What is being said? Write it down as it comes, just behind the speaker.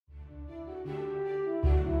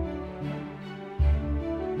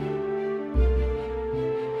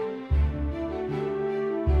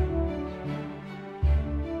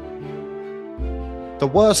The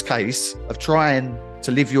worst case of trying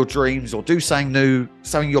to live your dreams or do something new,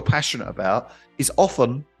 something you're passionate about, is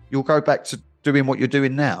often you'll go back to doing what you're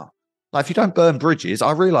doing now. Like if you don't burn bridges,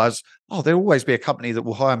 I realize, there'll always be a company that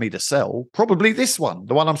will hire me to sell. Probably this one,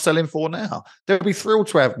 the one I'm selling for now. They'll be thrilled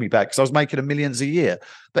to have me back because I was making millions a year.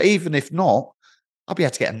 But even if not, I'll be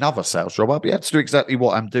able to get another sales job. I'll be able to do exactly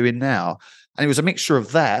what I'm doing now. And it was a mixture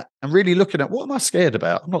of that and really looking at what am I scared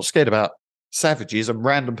about? I'm not scared about savages and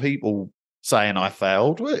random people saying I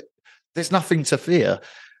failed. There's nothing to fear.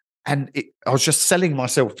 And I was just selling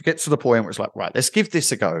myself to get to the point where it's like, right, let's give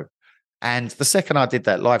this a go. And the second I did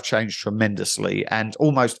that, life changed tremendously. And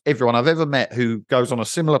almost everyone I've ever met who goes on a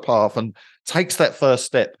similar path and takes that first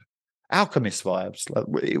step, alchemist vibes.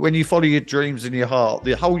 Like when you follow your dreams in your heart,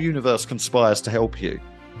 the whole universe conspires to help you.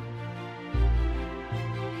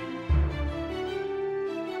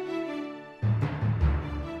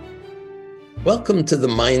 Welcome to the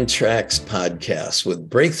MINDTRX podcast with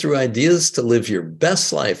breakthrough ideas to live your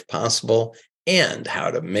best life possible and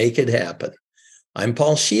how to make it happen. I'm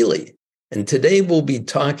Paul Scheele, and today we'll be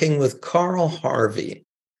talking with Carl Harvey.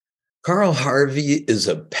 Carl Harvey is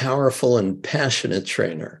a powerful and passionate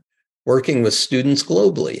trainer, working with students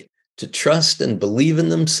globally to trust and believe in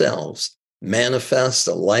themselves, manifest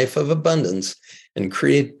a life of abundance, and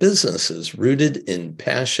create businesses rooted in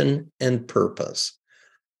passion and purpose.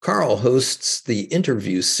 Carl hosts the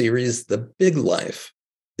interview series The Big Life,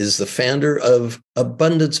 is the founder of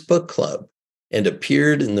Abundance Book Club, and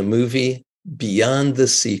appeared in the movie Beyond the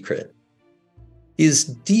Secret. He is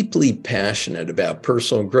deeply passionate about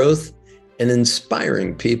personal growth and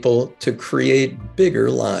inspiring people to create bigger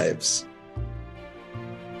lives.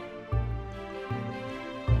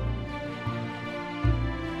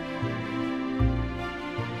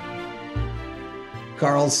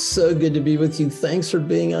 Carl, so good to be with you. Thanks for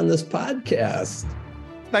being on this podcast.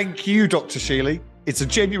 Thank you, Dr. Scheele. It's a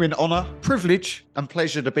genuine honor, privilege, and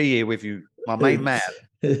pleasure to be here with you, my main man.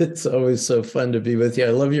 It's always so fun to be with you. I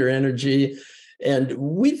love your energy. And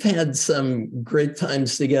we've had some great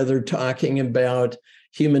times together talking about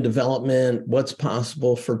human development, what's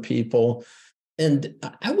possible for people. And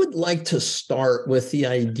I would like to start with the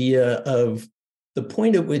idea of the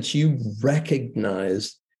point at which you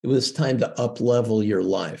recognized it was time to up-level your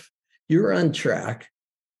life. You're on track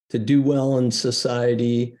to do well in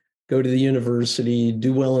society, go to the university,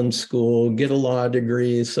 do well in school, get a law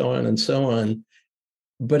degree, so on and so on.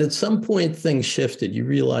 But at some point, things shifted. You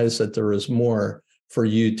realized that there was more for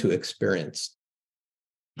you to experience.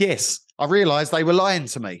 Yes, I realized they were lying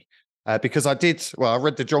to me because I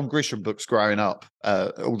read the John Grisham books growing up,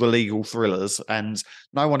 all the legal thrillers, and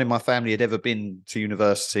no one in my family had ever been to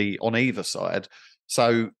university on either side.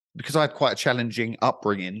 So because I had quite a challenging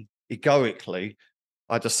upbringing, egoically,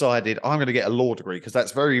 I decided I'm going to get a law degree because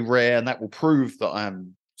that's very rare and that will prove that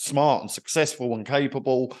I'm smart and successful and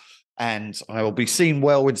capable and I will be seen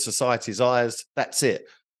well in society's eyes. That's it.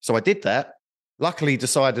 So I did that. Luckily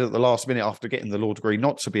decided at the last minute after getting the law degree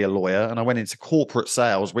not to be a lawyer, and I went into corporate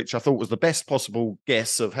sales, which I thought was the best possible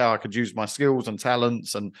guess of how I could use my skills and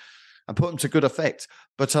talents and put them to good effect.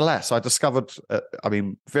 But alas, I discovered,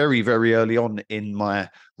 very, very early on in my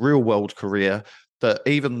real world career that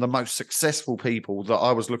even the most successful people that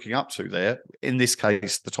I was looking up to there, in this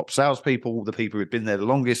case, the top salespeople, the people who'd been there the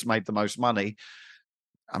longest, made the most money,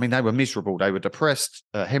 they were miserable. They were depressed.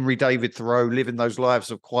 Henry David Thoreau living those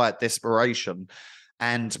lives of quiet desperation.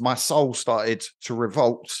 And my soul started to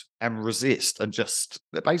revolt and resist and just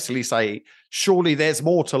basically say, surely there's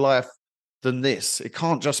more to life than this. It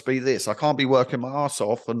can't just be this. I can't be working my ass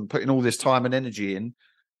off and putting all this time and energy in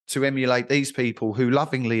to emulate these people who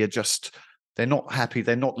lovingly are just, they're not happy.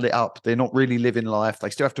 They're not lit up. They're not really living life. They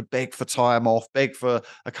still have to beg for time off, beg for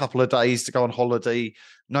a couple of days to go on holiday,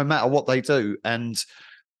 no matter what they do. And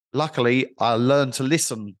luckily, I learned to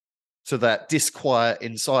listen to that disquiet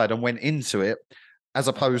inside and went into it, as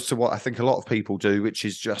opposed to what I think a lot of people do, which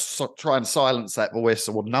is just try and silence that voice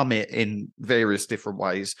or numb it in various different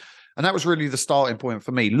ways. And that was really the starting point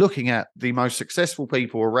for me, looking at the most successful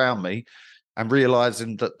people around me and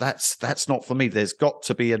realizing that that's not for me. There's got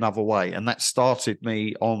to be another way. And that started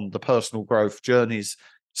me on the personal growth journeys,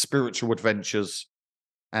 spiritual adventures,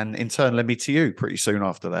 and in turn led me to you pretty soon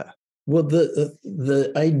after that. Well,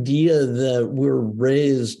 the idea that we're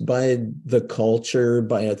raised by the culture,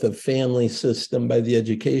 by the family system, by the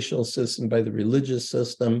educational system, by the religious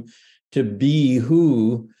system, to be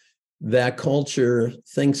who that culture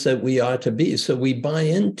thinks that we ought to be. So we buy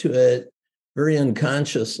into it very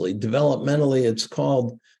unconsciously. Developmentally, it's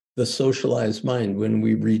called the socialized mind when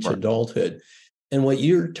we reach adulthood. And what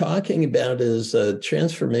you're talking about is a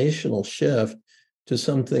transformational shift to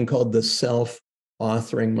something called the self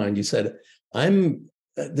authoring mind. You said,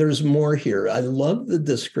 there's more here. I love the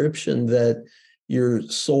description that your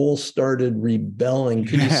soul started rebelling.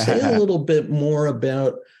 Could you say a little bit more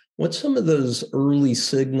about what some of those early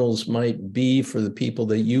signals might be for the people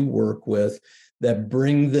that you work with that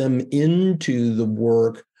bring them into the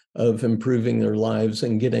work of improving their lives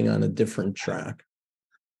and getting on a different track?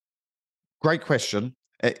 Great question.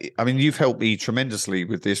 I mean, you've helped me tremendously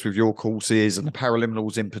with this, with your courses and the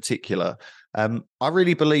paraliminals in particular. I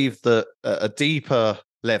really believe that at a deeper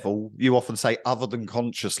level, you often say other than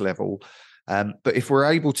conscious level, but if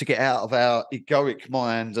we're able to get out of our egoic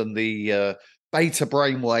mind and the beta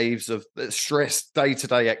brain waves of stress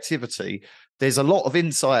day-to-day activity, there's a lot of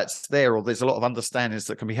insights there, or there's a lot of understandings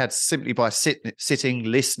that can be had simply by sitting,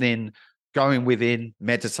 listening, going within,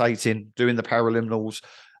 meditating, doing the paraliminals,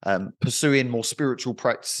 pursuing more spiritual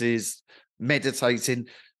practices, meditating.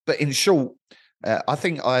 But in short, I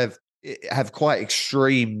think I have quite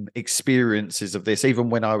extreme experiences of this, even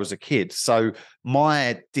when I was a kid. So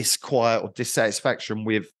my disquiet or dissatisfaction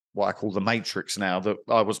with what I call the matrix now that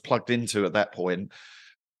I was plugged into at that point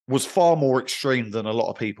was far more extreme than a lot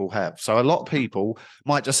of people have. So a lot of people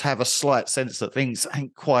might just have a slight sense that things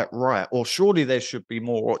ain't quite right, or surely there should be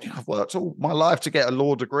more. Or, I've worked all my life to get a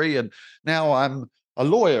law degree and now I'm a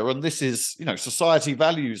lawyer and this is, society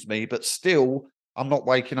values me, but still I'm not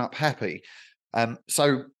waking up happy.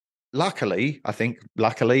 So luckily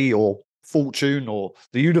or fortune or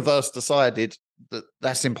the universe decided that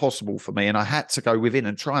that's impossible for me. And I had to go within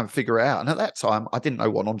and try and figure it out. And at that time, I didn't know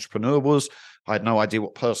what an entrepreneur was. I had no idea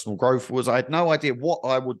what personal growth was. I had no idea what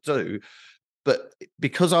I would do. But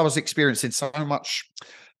because I was experiencing so much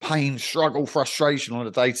pain, struggle, frustration on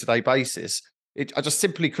a day-to-day basis, I just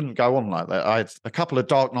simply couldn't go on like that. I had a couple of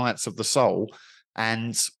dark nights of the soul,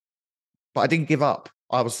 but I didn't give up.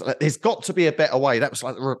 I was like, there's got to be a better way. That was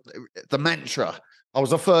like the mantra I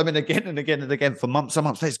was affirming again and again and again for months and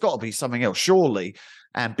months. There's got to be something else, surely.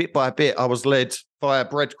 And bit by bit, I was led via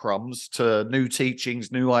breadcrumbs to new teachings,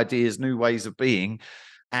 new ideas, new ways of being.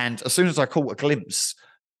 And as soon as I caught a glimpse,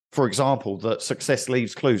 for example, that success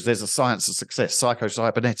leaves clues, there's a science of success,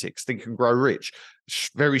 psycho-cybernetics, Think and Grow Rich.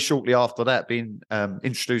 Very shortly after that, being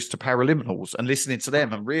introduced to paraliminals and listening to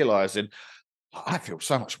them and realizing I feel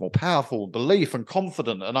so much more powerful, belief and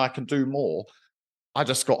confident, and I can do more. I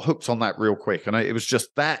just got hooked on that real quick. And it was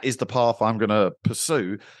just, that is the path I'm going to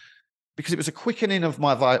pursue, because it was a quickening of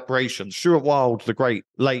my vibrations. Stuart Wilde, the great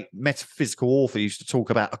late metaphysical author, used to talk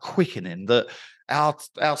about a quickening, that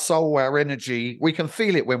our soul, our energy, we can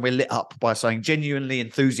feel it when we're lit up by something genuinely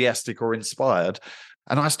enthusiastic or inspired.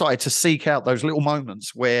 And I started to seek out those little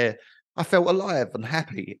moments where I felt alive and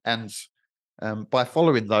happy. And by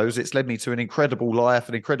following those, it's led me to an incredible life,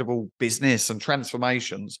 an incredible business and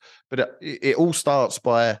transformations. But it all starts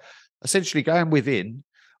by essentially going within.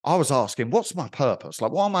 I was asking, what's my purpose?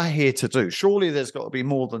 Like, what am I here to do? Surely there's got to be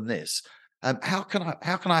more than this. How can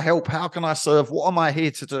I help? How can I serve? What am I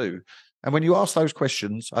here to do? And when you ask those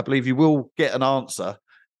questions, I believe you will get an answer.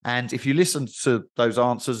 And if you listen to those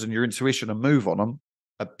answers and your intuition and move on them,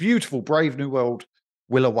 a beautiful, brave new world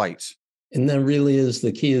will await. And that really is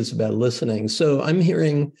the key, is about listening. So I'm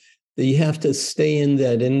hearing that you have to stay in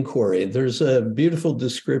that inquiry. There's a beautiful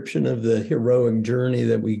description of the heroic journey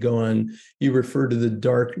that we go on. You refer to the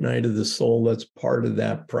dark night of the soul. That's part of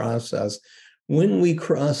that process. When we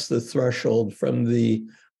cross the threshold from the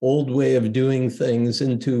old way of doing things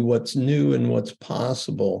into what's new and what's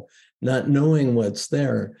possible, not knowing what's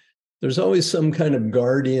there, there's always some kind of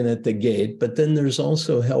guardian at the gate, but then there's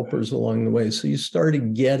also helpers along the way. So you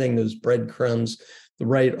started getting those breadcrumbs, the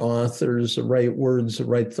right authors, the right words, the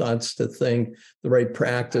right thoughts to think, the right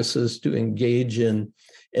practices to engage in.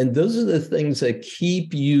 And those are the things that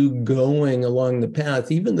keep you going along the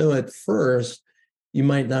path, even though at first you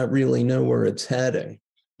might not really know where it's heading.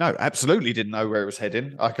 No, absolutely didn't know where it was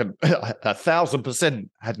heading. I 1,000%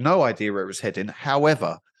 had no idea where it was heading.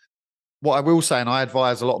 However, what I will say, and I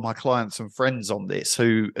advise a lot of my clients and friends on this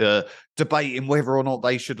who debating whether or not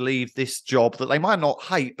they should leave this job that they might not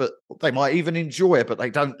hate, but they might even enjoy it, but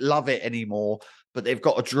they don't love it anymore, but they've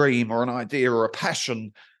got a dream or an idea or a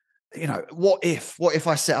passion. What if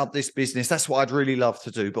I set up this business? That's what I'd really love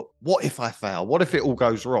to do. But what if I fail? What if it all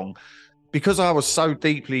goes wrong? Because I was so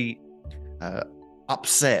deeply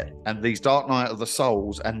upset and these dark night of the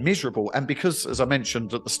souls and miserable. And because, as I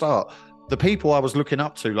mentioned at the start, the people I was looking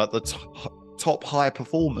up to, like the top high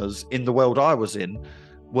performers in the world I was in,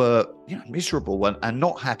 were miserable and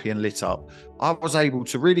not happy and lit up. I was able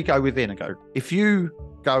to really go within and go, if you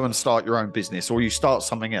go and start your own business or you start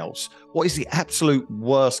something else, what is the absolute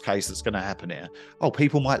worst case that's going to happen here? Oh,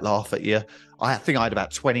 people might laugh at you. I think I had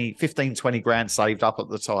about 20 grand saved up at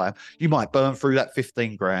the time. You might burn through that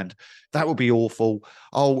 15 grand. That would be awful.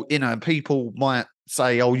 Oh, and people might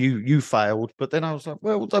say, oh, you failed. But then I was like,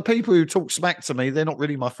 well, the people who talk smack to me, they're not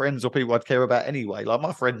really my friends or people I'd care about anyway. Like,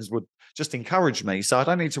 my friends would just encourage me. So I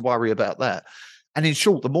don't need to worry about that. And in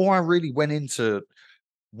short, the more I really went into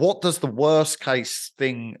what does the worst case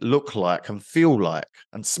thing look like and feel like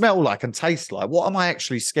and smell like and taste like, what am I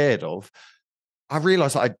actually scared of? I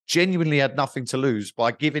realized that I genuinely had nothing to lose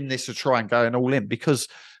by giving this a try and going all in, because,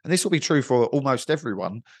 and this will be true for almost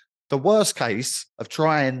everyone, the worst case of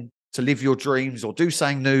trying to live your dreams or do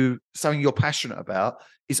something new, something you're passionate about,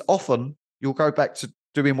 is often you'll go back to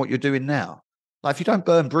doing what you're doing now. Like, if you don't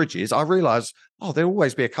burn bridges, I realize, there'll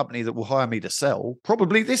always be a company that will hire me to sell.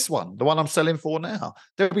 Probably this one, the one I'm selling for now.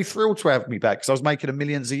 They'll be thrilled to have me back because I was making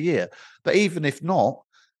millions a year. But even if not,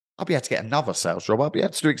 I'll be able to get another sales job. I'll be able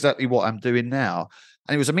to do exactly what I'm doing now.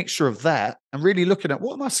 And it was a mixture of that and really looking at,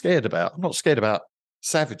 what am I scared about? I'm not scared about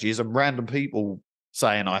savages and random people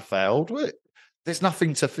saying I failed. There's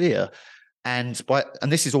nothing to fear. And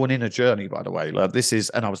this is all an inner journey, by the way.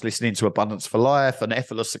 And I was listening to Abundance for Life and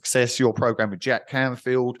Effortless Success, your program with Jack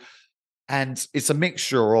Canfield. And it's a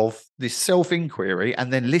mixture of this self-inquiry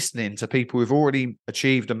and then listening to people who've already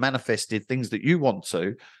achieved and manifested things that you want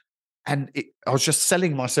to. And I was just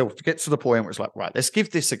selling myself to get to the point where it's like, right, let's give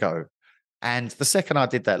this a go. And the second I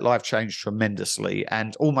did that, life changed tremendously.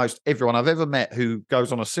 And almost everyone I've ever met who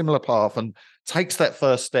goes on a similar path and takes that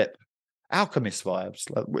first step, alchemist vibes.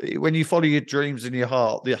 Like, when you follow your dreams in your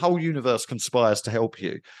heart, the whole universe conspires to help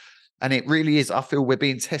you. And it really is. I feel we're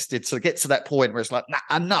being tested to get to that point where it's like,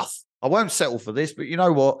 nah, enough. I won't settle for this, but you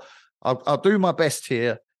know what? I'll do my best here.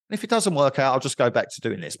 And if it doesn't work out, I'll just go back to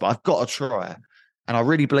doing this, but I've got to try. And I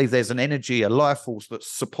really believe there's an energy, a life force that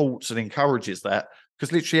supports and encourages that,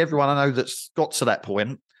 because literally everyone I know that's got to that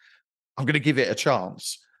point, I'm going to give it a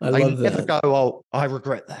chance. I love that. Never go, oh, I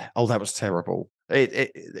regret that. Oh, that was terrible.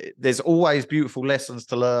 There's always beautiful lessons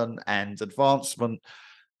to learn and advancement.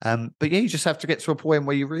 But yeah, you just have to get to a point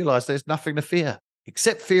where you realize there's nothing to fear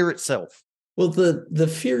except fear itself. Well, the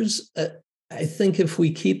fears, I think if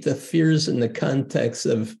we keep the fears in the context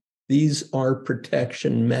of these are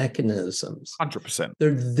protection mechanisms. 100%.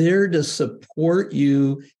 They're there to support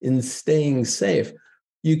you in staying safe.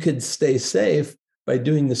 You could stay safe by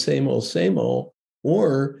doing the same old,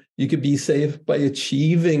 or you could be safe by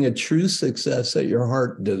achieving a true success that your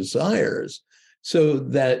heart desires. So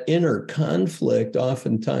that inner conflict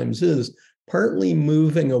oftentimes is partly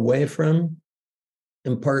moving away from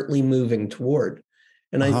and partly moving toward.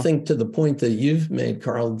 And I think, to the point that you've made,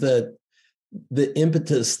 Carl, that the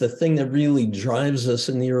impetus, the thing that really drives us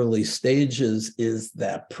in the early stages, is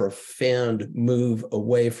that profound move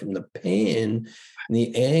away from the pain and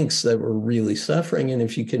the angst that we're really suffering. And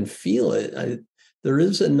if you can feel it, there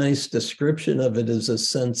is a nice description of it as a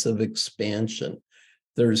sense of expansion.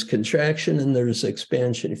 There's contraction and there's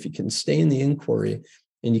expansion. If you can stay in the inquiry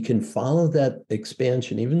and you can follow that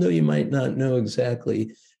expansion, even though you might not know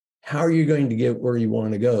exactly how you're going to get where you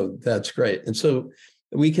want to go, that's great. And so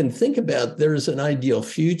we can think about, there's an ideal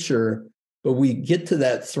future, but we get to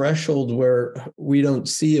that threshold where we don't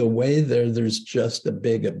see a way there. There's just a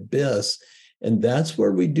big abyss. And that's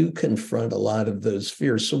where we do confront a lot of those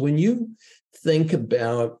fears. So when you think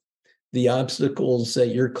about the obstacles that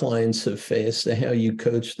your clients have faced and how you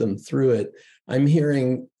coach them through it, I'm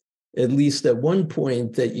hearing, at least at one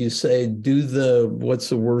point, that you say, what's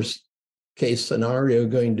the worst case scenario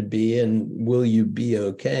going to be, and will you be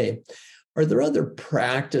okay? Are there other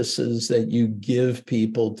practices that you give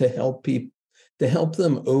people to help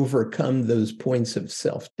them overcome those points of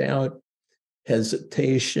self-doubt,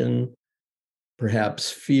 hesitation, perhaps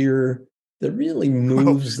fear, that really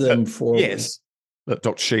moves them forward? Yes. Look,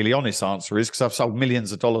 Dr. Scheele, honest answer is, because I've sold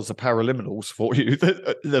millions of dollars of paraliminals for you,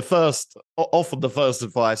 often the first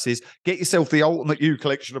advice is, get yourself the Ultimate You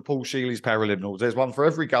collection of Paul Scheele's paraliminals. There's one for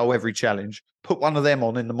every goal, every challenge. Put one of them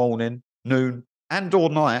on in the morning, noon, and or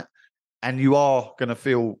night, and you are going to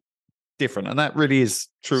feel different. And that really is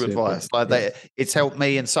true advice. It's helped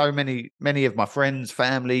me and so many of my friends,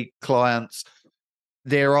 family, clients.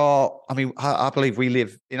 I believe we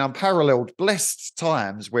live in unparalleled, blessed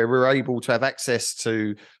times where we're able to have access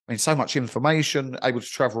to, so much information, able to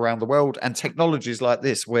travel around the world, and technologies like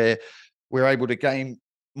this where we're able to gain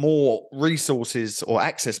more resources or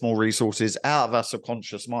access more resources out of our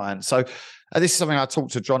subconscious mind. So this is something I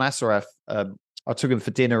talked to John Assaraf I took him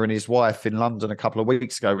for dinner and his wife in London a couple of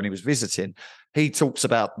weeks ago when he was visiting. He talks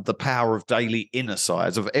about the power of daily inner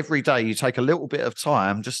sides, of every day you take a little bit of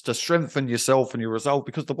time just to strengthen yourself and your resolve,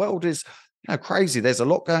 because the world is, crazy. There's a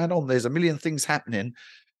lot going on. There's a million things happening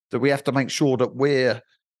that we have to make sure that we're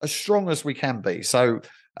as strong as we can be. So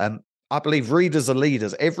I believe readers are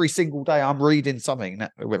leaders. Every single day I'm reading something,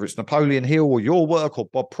 whether it's Napoleon Hill or your work or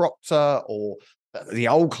Bob Proctor or the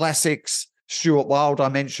old classics, Stuart Wilde, I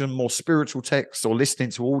mentioned, more spiritual texts, or listening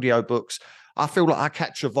to audio books. I feel like I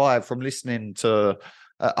catch a vibe from listening to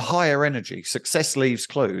a higher energy. Success leaves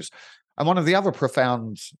clues. And one of the other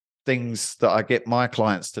profound things that I get my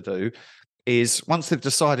clients to do is, once they've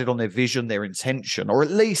decided on their vision, their intention, or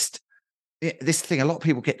at least this thing, a lot of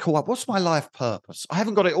people get caught up. What's my life purpose? I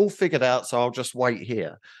haven't got it all figured out, so I'll just wait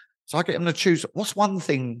here. So I get them to choose, what's one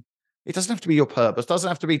thing? It doesn't have to be your purpose, doesn't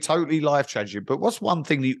have to be totally life-changing, but what's one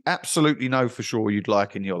thing that you absolutely know for sure you'd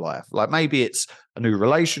like in your life? Like maybe it's a new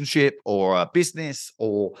relationship or a business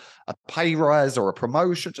or a pay rise or a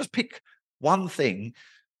promotion. Just pick one thing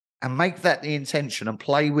and make that the intention and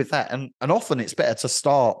play with that. And often it's better to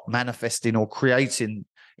start manifesting or creating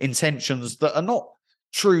intentions that are not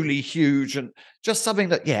truly huge and just something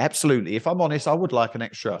that, yeah, absolutely. If I'm honest, I would like an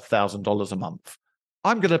extra $1,000 a month.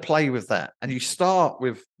 I'm going to play with that. And you start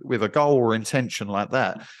with a goal or intention like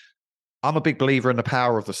that. I'm a big believer in the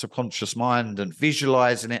power of the subconscious mind and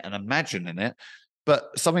visualizing it and imagining it.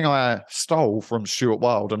 But something I stole from Stuart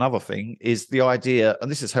Wilde, another thing, is the idea, and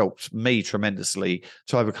this has helped me tremendously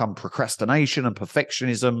to overcome procrastination and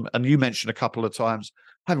perfectionism. And you mentioned a couple of times,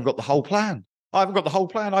 I haven't got the whole plan. I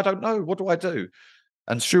don't know. What do I do?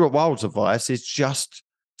 And Stuart Wilde's advice is just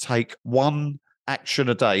take one action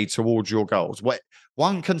a day towards your goals.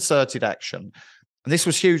 One concerted action. And this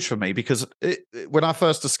was huge for me because when I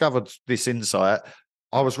first discovered this insight,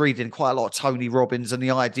 I was reading quite a lot of Tony Robbins and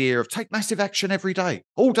the idea of take massive action every day,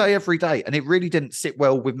 all day, every day. And it really didn't sit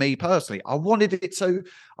well with me personally. I wanted it to.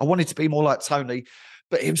 I wanted to be more like Tony,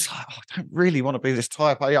 but it was like, I don't really want to be this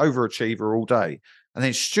type A overachiever all day. And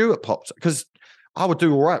then Stuart popped, because I would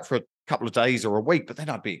do all right for a couple of days or a week, but then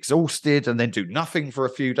I'd be exhausted and then do nothing for a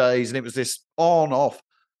few days. And it was this on, off.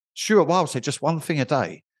 Stuart Wilde said just one thing a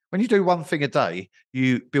day. When you do one thing a day,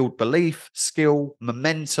 you build belief, skill,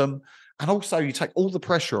 momentum, and also you take all the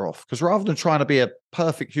pressure off. Because rather than trying to be a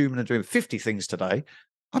perfect human and doing 50 things today,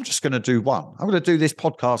 I'm just going to do one. I'm going to do this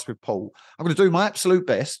podcast with Paul. I'm going to do my absolute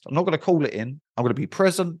best. I'm not going to call it in. I'm going to be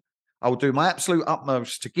present. I will do my absolute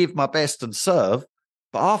utmost to give my best and serve.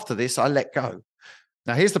 But after this, I let go.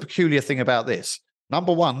 Now, here's the peculiar thing about this.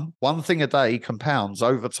 Number one thing a day compounds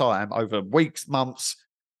over time, over weeks, months,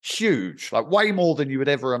 huge, like way more than you would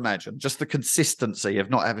ever imagine. Just the consistency of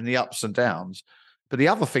not having the ups and downs. But the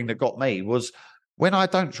other thing that got me was when I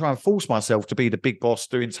don't try and force myself to be the big boss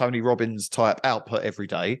doing Tony Robbins type output every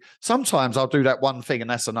day, sometimes I'll do that one thing and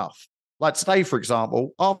that's enough. Like today, for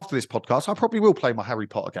example, after this podcast, I probably will play my Harry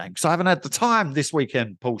Potter game because I haven't had the time this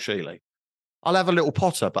weekend, Paul Scheele. I'll have a little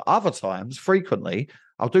Potter, but other times, frequently,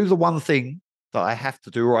 I'll do the one thing that I have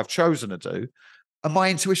to do or I've chosen to do. And my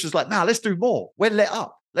intuition's like, now let's do more. We're lit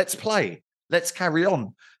up. Let's play. Let's carry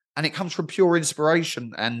on. And it comes from pure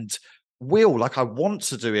inspiration and will, like I want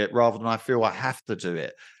to do it rather than I feel I have to do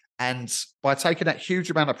it. And by taking that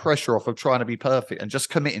huge amount of pressure off of trying to be perfect and just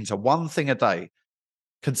committing to one thing a day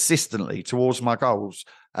consistently towards my goals,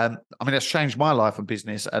 that's changed my life and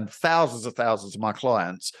business and thousands of my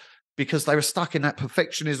clients, because they were stuck in that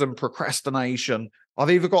perfectionism, procrastination. I've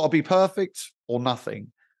either got to be perfect or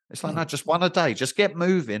nothing. It's like, no, just one a day. Just get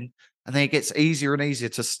moving. And then it gets easier and easier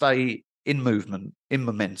to stay in movement, in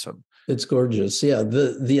momentum. It's gorgeous. Yeah.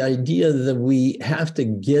 The idea that we have to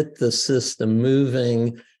get the system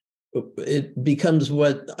moving, it becomes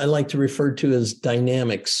what I like to refer to as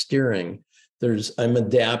dynamic steering. I'm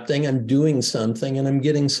adapting, I'm doing something, and I'm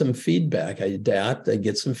getting some feedback. I adapt, I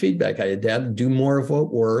get some feedback. I adapt, do more of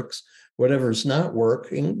what works. Whatever's not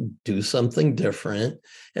working, do something different.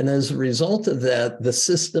 And as a result of that, the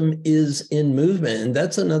system is in movement. And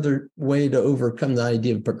that's another way to overcome the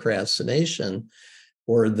idea of procrastination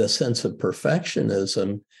or the sense of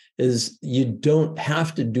perfectionism, is you don't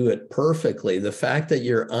have to do it perfectly. The fact that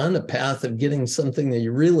you're on a path of getting something that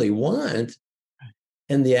you really want,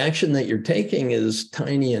 and the action that you're taking is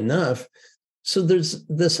tiny enough. So there's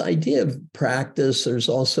this idea of practice. There's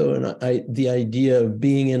also the idea of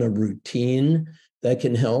being in a routine that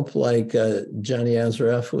can help, like Johnny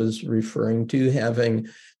Azaref was referring to, having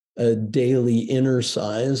a daily inner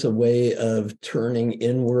size, a way of turning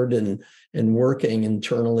inward and working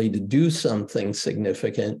internally to do something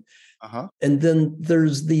significant. And then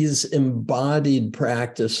there's these embodied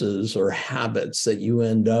practices or habits that you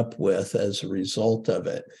end up with as a result of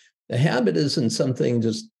it. The habit isn't something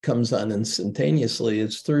just comes on instantaneously.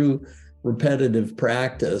 It's through repetitive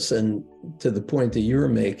practice. And to the point that you were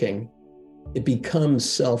making, it becomes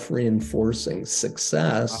self-reinforcing.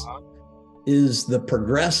 Success is the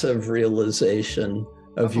progressive realization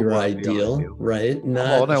of your ideal, right?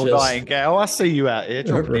 Not just Nightingale. I see you out here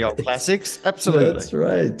dropping the old classics. Absolutely. That's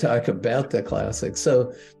right. Talk about the classics.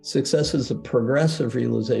 So success is a progressive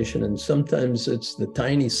realization, and sometimes it's the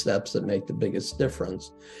tiny steps that make the biggest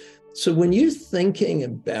difference. So when you're thinking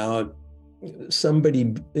about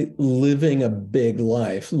somebody living a big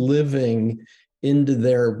life, living into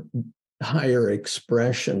their higher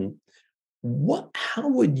expression, how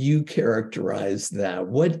would you characterize that?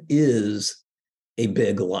 What is a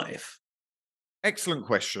big life? Excellent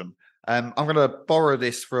question. I'm going to borrow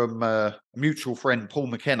this from a mutual friend, Paul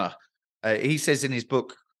McKenna. He says in his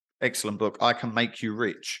book, excellent book, I Can Make You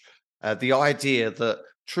Rich, the idea that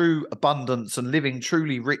true abundance and living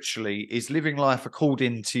truly richly is living life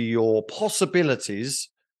according to your possibilities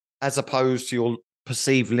as opposed to your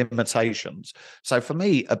perceived limitations. So for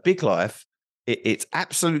me, a big life, it's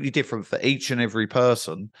absolutely different for each and every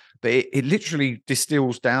person, but it literally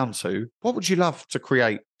distills down to what would you love to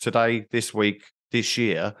create today, this week, this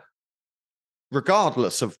year,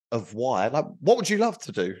 regardless of why. Like, what would you love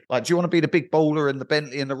to do? Like, do you want to be the big baller in the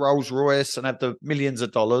Bentley and the Rolls Royce and have the millions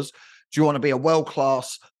of dollars? Do you want to be a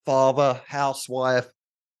world-class father, housewife,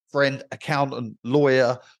 friend, accountant,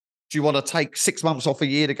 lawyer? Do you want to take 6 months off a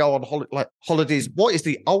year to go on holidays? What is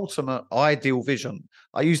the ultimate ideal vision?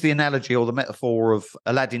 I use the analogy or the metaphor of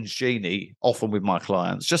Aladdin's genie often with my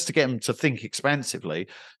clients, just to get them to think expansively.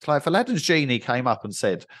 It's like if Aladdin's genie came up and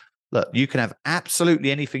said, look, you can have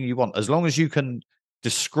absolutely anything you want as long as you can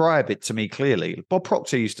describe it to me clearly. Bob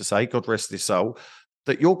Proctor used to say, God rest his soul,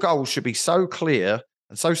 that your goals should be so clear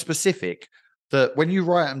and so specific that when you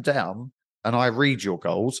write them down and I read your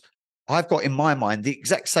goals, I've got in my mind the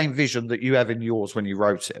exact same vision that you have in yours when you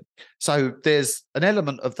wrote it. So there's an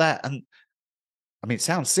element of that. And I mean, it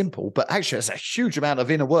sounds simple, but actually it's a huge amount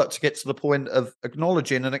of inner work to get to the point of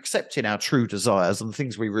acknowledging and accepting our true desires and the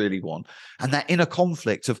things we really want. And that inner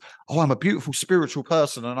conflict of, oh, I'm a beautiful spiritual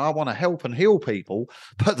person and I want to help and heal people.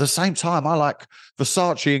 But at the same time, I like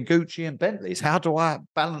Versace and Gucci and Bentleys. How do I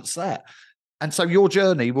balance that? And so your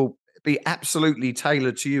journey will be absolutely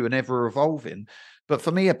tailored to you and ever evolving. But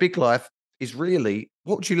for me, a big life is really,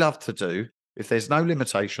 what would you love to do if there's no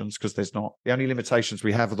limitations? Because there's not. The only limitations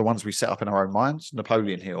we have are the ones we set up in our own minds.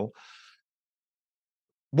 Napoleon Hill.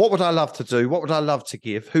 What would I love to do? What would I love to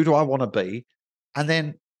give? Who do I want to be? And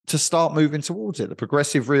then to start moving towards it, the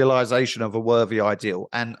progressive realization of a worthy ideal.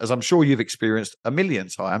 And as I'm sure you've experienced a million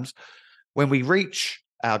times, when we reach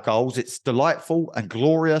our goals, it's delightful and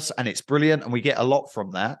glorious and it's brilliant and we get a lot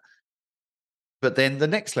from that. But then the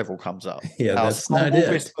next level comes up. Yeah, that's not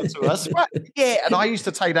it. To us. Right? Yeah, and I used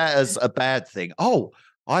to take that as a bad thing. Oh,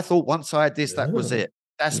 I thought once I had this, that was it.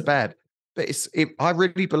 That's bad. But I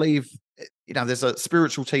really believe, there's a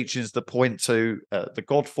spiritual teachings that point to the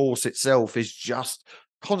God force itself is just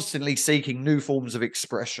constantly seeking new forms of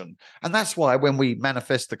expression. And that's why when we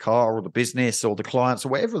manifest the car or the business or the clients or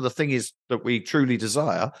whatever the thing is that we truly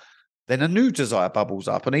desire, then a new desire bubbles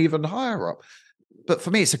up and even higher up. But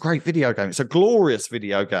for me, it's a great video game. It's a glorious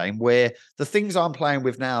video game where the things I'm playing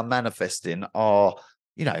with now manifesting are,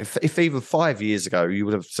 if even 5 years ago you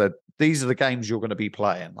would have said, these are the games you're going to be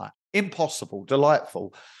playing, like impossible,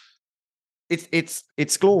 delightful.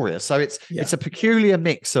 It's glorious. So it's a peculiar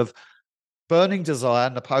mix of burning desire,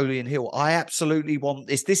 Napoleon Hill. I absolutely want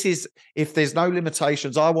this. This is, if there's no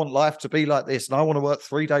limitations, I want life to be like this. And I want to work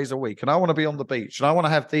 3 days a week. And I want to be on the beach. And I want to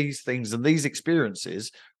have these things and these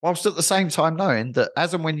experiences, whilst at the same time knowing that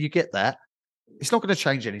as and when you get that, it's not going to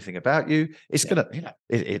change anything about you. It's going to,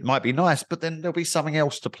 it might be nice, but then there'll be something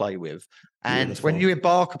else to play with. And Beautiful. When you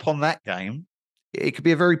embark upon that game, it could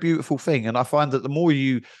be a very beautiful thing. And I find that the more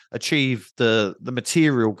you achieve the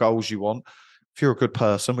material goals you want, if you're a good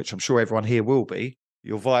person, which I'm sure everyone here will be,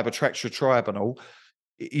 your vibe attracts your tribe and all,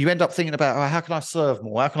 you end up thinking about, how can I serve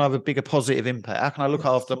more? How can I have a bigger positive impact? How can I look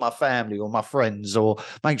after my family or my friends, or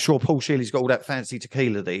make sure Paul Scheele's got all that fancy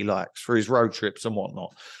tequila that he likes for his road trips and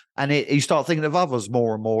whatnot? And you start thinking of others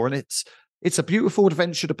more and more. And it's a beautiful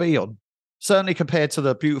adventure to be on, certainly compared to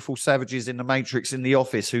the beautiful savages in the Matrix in the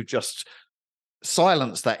office who just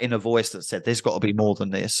silenced that inner voice that said, there's got to be more than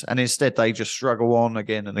this. And instead they just struggle on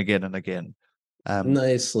again and again and again.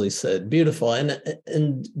 Nicely said. Beautiful.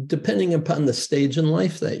 And depending upon the stage in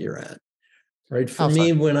life that you're at, right? For How's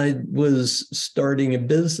me, that? when I was starting a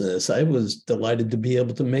business, I was delighted to be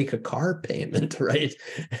able to make a car payment, right?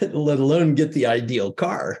 Let alone get the ideal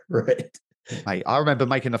car, right? Mate, I remember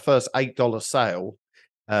making the first $8 sale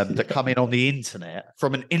that come in on the internet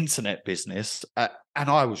from an internet business. And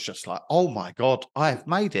I was just like, oh my God, I've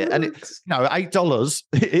made it. And $8,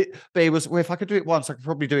 but it was, well, if I could do it once, I could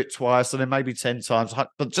probably do it twice and then maybe 10 times.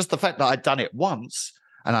 But just the fact that I'd done it once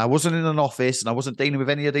and I wasn't in an office and I wasn't dealing with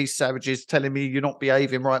any of these savages telling me you're not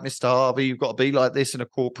behaving right, Mr. Harvey, you've got to be like this in a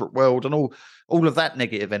corporate world and all of that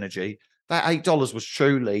negative energy. That $8 was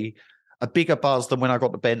truly a bigger buzz than when I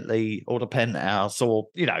got the Bentley or the penthouse or,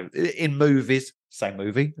 in movies, same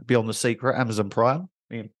movie, Beyond the Secret, Amazon Prime,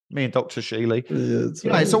 me and Dr. Scheele.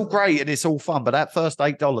 Right. It's all great and it's all fun, but that first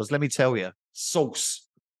 $8, let me tell you, sauce.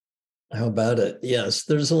 How about it? Yes,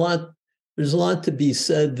 there's a lot to be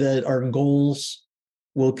said that our goals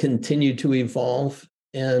will continue to evolve.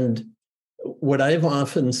 And what I've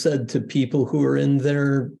often said to people who are in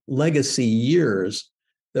their legacy years,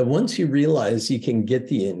 that once you realize you can get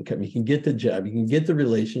the income, you can get the job, you can get the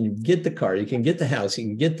relation, you can get the car, you can get the house, you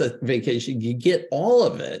can get the vacation, you can get all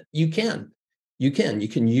of it, you can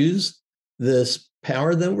use this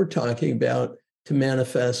power that we're talking about to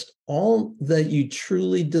manifest all that you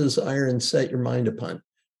truly desire and set your mind upon.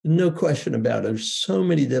 No question about it. There's so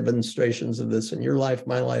many demonstrations of this in your life,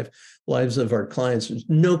 my life, lives of our clients. There's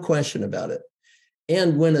no question about it.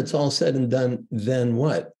 And when it's all said and done, then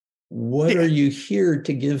what? What are you here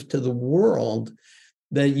to give to the world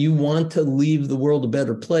that you want to leave the world a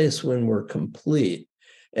better place when we're complete?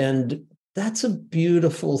 And that's a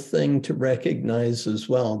beautiful thing to recognize as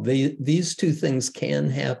well. These two things can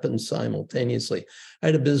happen simultaneously. I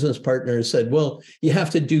had a business partner who said, well, you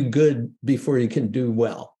have to do good before you can do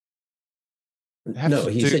well. No,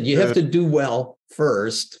 he said, you have to do well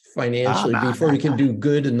first financially before you can do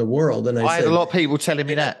good in the world. And I said, had a lot of people telling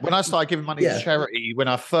me that. When I started giving money to charity, when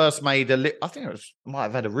I first made I think I might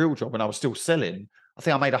have had a real job when I was still selling. I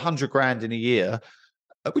think I made 100 grand in a year,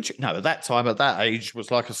 which at that time, at that age, was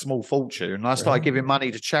like a small fortune. And I started giving money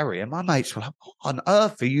to charity, and my mates were like, what on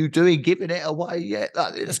earth are you doing giving it away yet?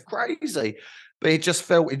 It's crazy. But it just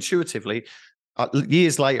felt intuitively.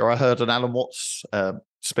 Years later, I heard an Alan Watts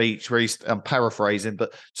speech where I'm paraphrasing,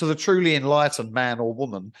 but to the truly enlightened man or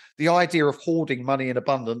woman, the idea of hoarding money in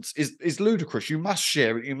abundance is ludicrous. You must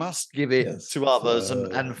share it. You must give it to others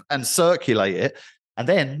and circulate it. And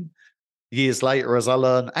then years later, as I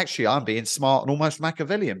learn, actually, I'm being smart and almost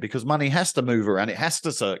Machiavellian because money has to move around. It has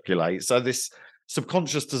to circulate. So this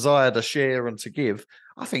subconscious desire to share and to give,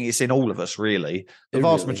 I think it's in all of us, really. The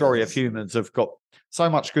vast majority of humans have got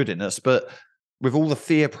so much good in us, but with all the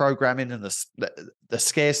fear programming and the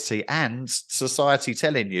scarcity and society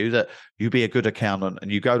telling you that you be a good accountant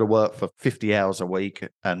and you go to work for 50 hours a week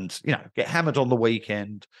and, get hammered on the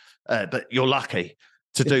weekend, but you're lucky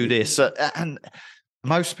to do this. And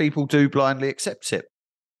most people do blindly accept it.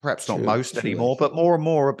 Perhaps not most anymore, but more and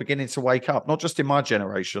more are beginning to wake up, not just in my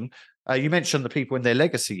generation. You mentioned the people in their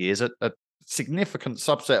legacy years. A significant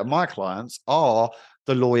subset of my clients are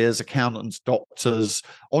the lawyers, accountants, doctors,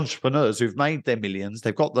 entrepreneurs who've made their millions.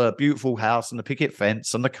 They've got the beautiful house and the picket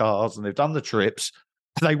fence and the cars and they've done the trips.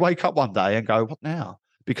 And they wake up one day and go, what now?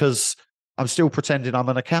 Because I'm still pretending I'm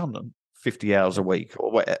an accountant 50 hours a week.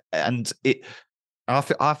 And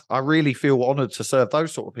I really feel honored to serve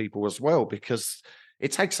those sort of people as well, because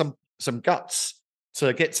it takes some guts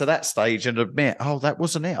to get to that stage and admit, oh, that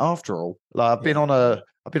wasn't it after all. Like I've been on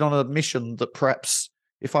a mission that perhaps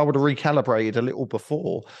if I would have recalibrated a little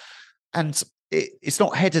before. And it's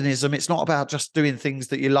not hedonism. It's not about just doing things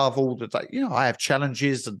that you love all the day. I have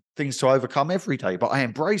challenges and things to overcome every day, but I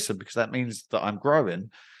embrace them because that means that I'm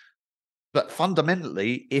growing. But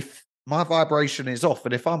fundamentally, if my vibration is off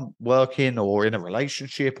and if I'm working or in a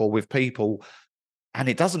relationship or with people and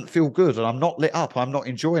it doesn't feel good and I'm not lit up, I'm not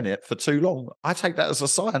enjoying it for too long, I take that as a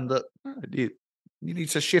sign that you need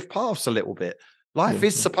to shift paths a little bit. Life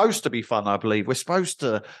is supposed to be fun, I believe. We're supposed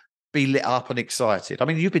to be lit up and excited. I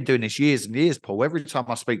mean, you've been doing this years and years, Paul. Every time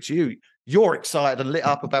I speak to you, you're excited and lit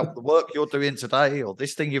up about the work you're doing today or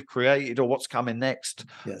this thing you've created or what's coming next.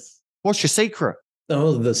 Yes. What's your secret?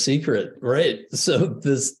 Oh, the secret, right. So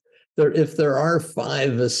if there are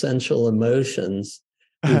 5 essential emotions,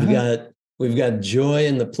 we've got joy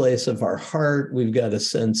in the place of our heart. We've got a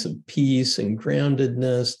sense of peace and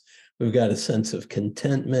groundedness. We've got a sense of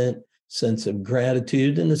contentment, sense of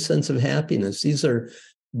gratitude, and a sense of happiness. These are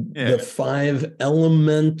the 5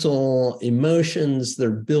 elemental emotions.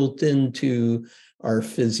 They're built into our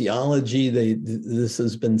physiology. This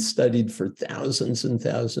has been studied for thousands and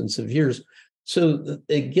thousands of years. So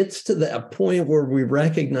it gets to that point where we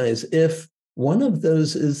recognize if one of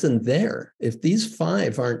those isn't there. If these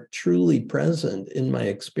 5 aren't truly present in my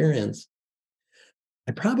experience,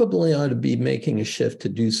 I probably ought to be making a shift to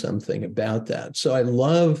do something about that. So I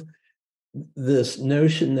love this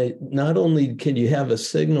notion that not only can you have a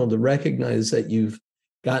signal to recognize that you've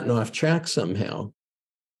gotten off track somehow,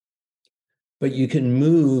 but you can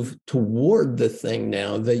move toward the thing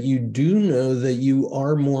now that you do know that you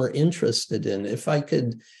are more interested in. If I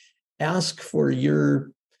could ask for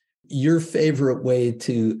your favorite way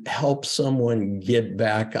to help someone get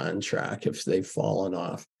back on track if they've fallen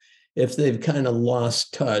off, if they've kind of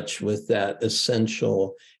lost touch with that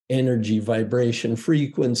essential energy, vibration,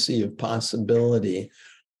 frequency of possibility,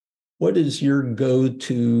 what is your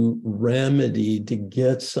go-to remedy to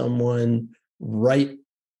get someone right,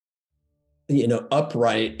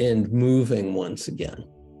 upright and moving once again?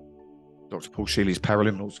 Dr. Paul Scheele's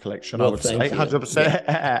Paraliminals collection, Well, I would say, thank you.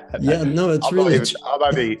 100%. Yeah, no, it's really.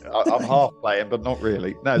 I'm half playing, but not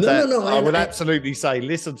really. No. I would absolutely say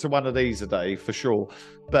listen to one of these a day for sure.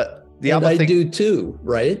 But the other thing, I do too,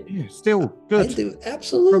 right? Yeah, still good. I do,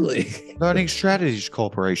 absolutely. From Learning Strategies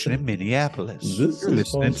Corporation in Minneapolis. You're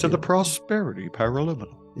listening to the Prosperity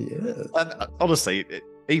Paraliminal. Yeah. And honestly,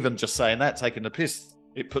 even just saying that, taking the piss,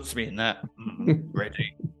 it puts me in that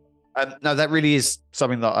ready. No, that really is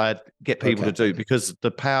something that I get people to do, because the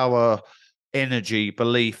power, energy,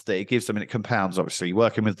 belief that it gives them, and it compounds, obviously,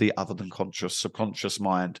 working with the other than conscious, subconscious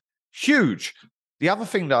mind. Huge. The other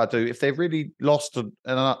thing that I do, if they're really lost and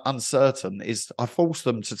uncertain, is I force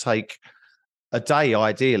them to take a day,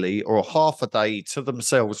 ideally, or half a day to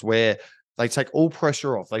themselves where they take all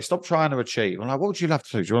pressure off. They stop trying to achieve. I'm like, what would you love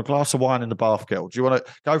to do? Do you want a glass of wine in the bath, girl? Do you want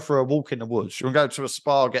to go for a walk in the woods? Do you want to go to a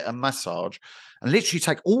spa, get a massage? And literally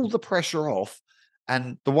take all the pressure off.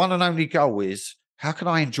 And the one and only goal is, how can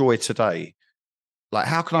I enjoy today? Like,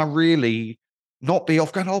 how can I really not be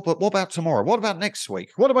off going, oh, but what about tomorrow? What about next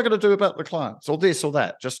week? What am I going to do about the clients, or this or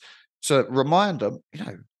that? Just to remind them,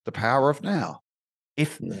 the power of now.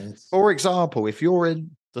 For example, if you're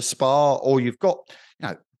in the spa, or you've got,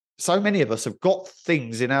 so many of us have got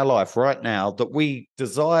things in our life right now that we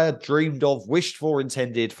desired, dreamed of, wished for,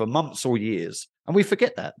 intended for months or years. And we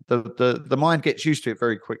forget that. The mind gets used to it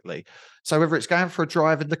very quickly. So whether it's going for a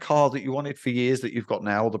drive in the car that you wanted for years that you've got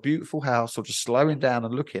now, or the beautiful house, or just slowing down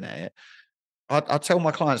and looking at it, I tell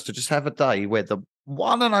my clients to just have a day where the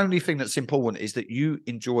one and only thing that's important is that you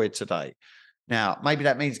enjoy today. Now, maybe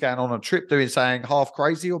that means going on a trip, doing something half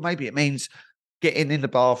crazy, or maybe it means getting in the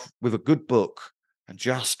bath with a good book and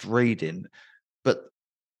just reading, but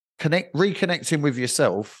reconnecting with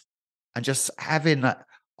yourself and just having that,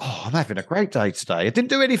 oh, I'm having a great day today. I didn't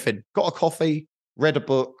do anything. Got a coffee, read a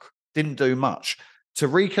book, didn't do much. To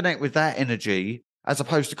reconnect with that energy, as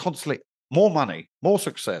opposed to constantly more money, more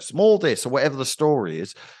success, more this, or whatever the story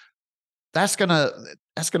is, that's gonna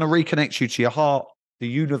reconnect you to your heart, the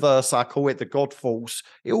universe, I call it the God force.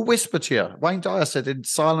 It will whisper to you. Wayne Dyer said, in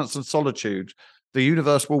silence and solitude, the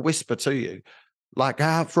universe will whisper to you. Like, go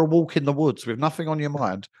out for a walk in the woods with nothing on your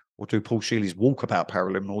mind, or do Paul Scheele's Walkabout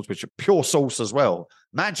Paraliminals, which are pure source as well.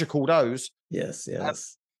 Magical those. Yes.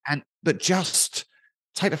 But just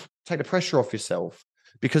take the pressure off yourself,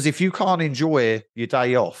 because if you can't enjoy your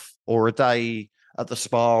day off, or a day at the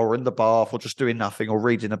spa, or in the bath, or just doing nothing, or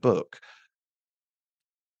reading a book,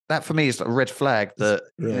 that for me is a red flag that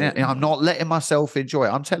I'm not letting myself enjoy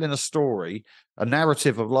it. I'm telling a story, a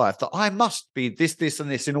narrative of life, that I must be this,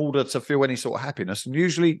 and this in order to feel any sort of happiness. And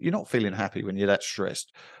usually you're not feeling happy when you're that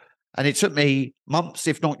stressed. And it took me months,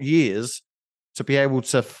 if not years, to be able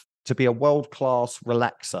to be a world-class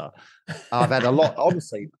relaxer. I've had a lot,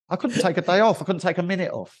 honestly. I couldn't take a day off. I couldn't take a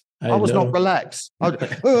minute off. I was not relaxed.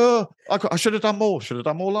 I should have done more. Should have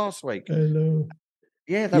done more last week. I know.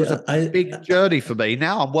 Yeah, that was a big journey for me.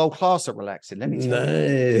 Now I'm world class at relaxing. Let me tell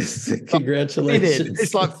you. Nice. Congratulations.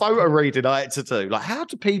 It's like photo reading I had to do. Like, how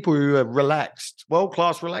do people who are relaxed, world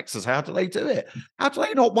class relaxers, how do they do it? How do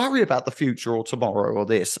they not worry about the future or tomorrow or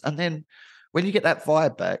this? And then when you get that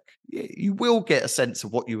vibe back, you will get a sense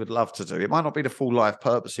of what you would love to do. It might not be the full life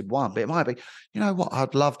purpose in one, but it might be, you know what,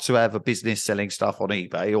 I'd love to have a business selling stuff on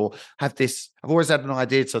eBay, or have this. I've always had an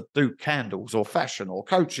idea to do candles or fashion or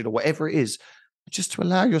coaching or whatever it is. Just to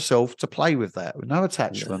allow yourself to play with that with no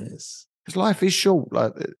attachment. Because life is short.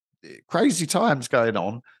 Like, crazy times going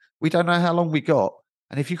on. We don't know how long we got.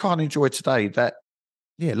 And if you can't enjoy today,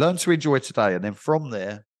 learn to enjoy today. And then from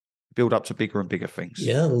there, build up to bigger and bigger things.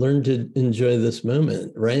 Yeah, learn to enjoy this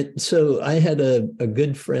moment, right? So I had a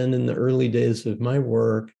good friend in the early days of my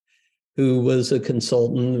work who was a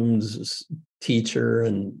consultant, who was a teacher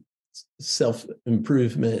and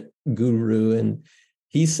self-improvement guru. And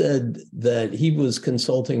He said that he was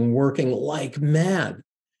consulting, working like mad.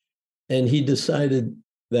 And he decided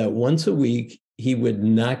that once a week, he would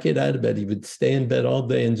not get out of bed. He would stay in bed all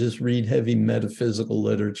day and just read heavy metaphysical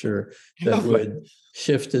literature that would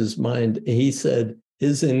shift his mind. He said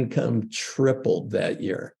his income tripled that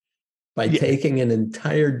year by taking an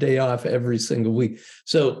entire day off every single week.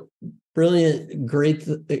 So brilliant, great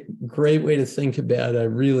way to think about it. I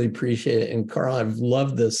really appreciate it. And Carl, I've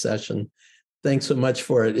loved this session. Thanks so much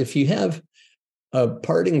for it. If you have a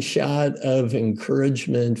parting shot of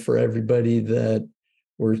encouragement for everybody that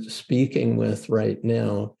we're speaking with right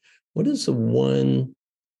now, what is the one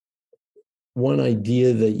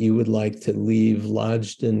idea that you would like to leave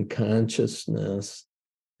lodged in consciousness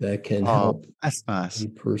that can help that's nice. a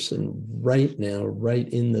person right now, right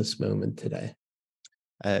in this moment today?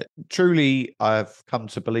 Truly, I've come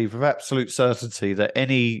to believe with absolute certainty that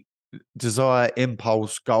any desire,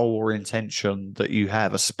 impulse, goal, or intention that you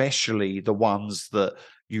have, especially the ones that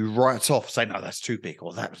you write off, say, no, that's too big,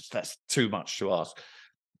 or that's too much to ask.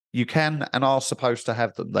 You can and are supposed to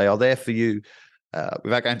have them. They are there for you.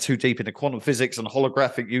 Without going too deep into quantum physics and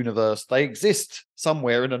holographic universe, they exist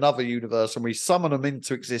somewhere in another universe, and we summon them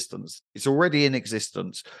into existence. It's already in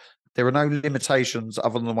existence. There are no limitations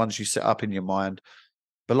other than the ones you set up in your mind.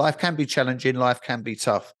 But life can be challenging. Life can be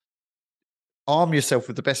tough. Arm yourself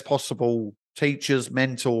with the best possible teachers,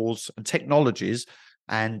 mentors, and technologies.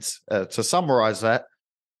 And to summarize that,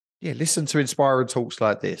 listen to inspiring talks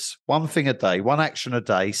like this. One thing a day, one action a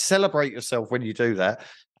day. Celebrate yourself when you do that,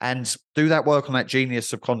 and do that work on that genius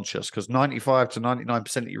subconscious, because 95 to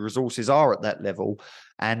 99% of your resources are at that level.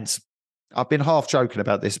 And I've been half joking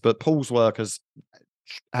about this, but Paul's work has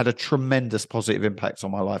had a tremendous positive impact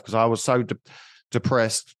on my life, because I was so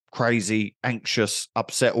depressed, crazy, anxious,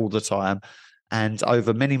 upset all the time. And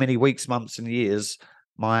over many, many weeks, months, and years,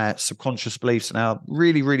 my subconscious beliefs are now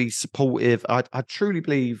really, really supportive. I truly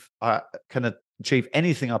believe I can achieve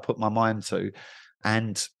anything I put my mind to.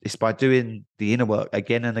 And it's by doing the inner work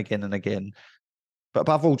again and again and again. But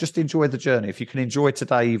above all, just enjoy the journey. If you can enjoy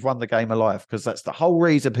today, you've won the game of life, because that's the whole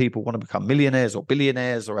reason people want to become millionaires or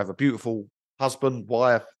billionaires or have a beautiful husband,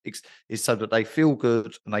 wife, is so that they feel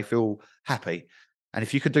good and they feel happy. And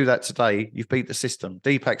if you could do that today, you've beat the system.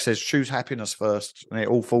 Deepak says, choose happiness first, and it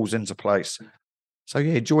all falls into place. So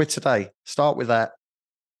enjoy today. Start with that,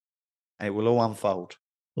 and it will all unfold.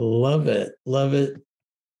 Love it. Love it.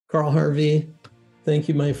 Carl Harvey, thank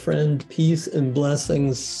you, my friend. Peace and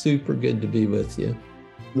blessings. Super good to be with you.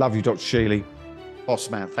 Love you, Dr. Scheele. Boss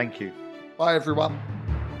man, thank you. Bye, everyone.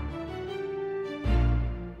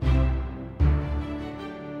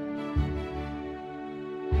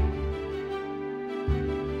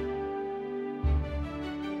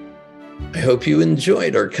 I hope you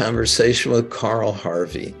enjoyed our conversation with Carl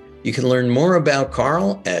Harvey. You can learn more about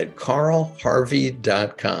Carl at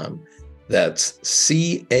carlharvey.com. That's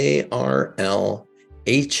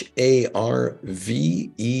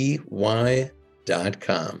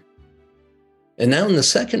CarlHarvey.com. And now in the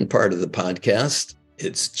second part of the podcast,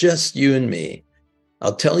 it's just you and me.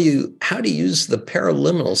 I'll tell you how to use the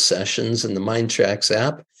paraliminal sessions in the MINDTRX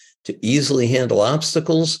app to easily handle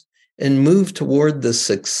obstacles and move toward the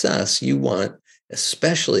success you want,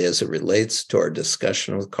 especially as it relates to our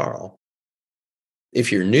discussion with Carl.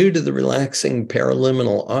 If you're new to the relaxing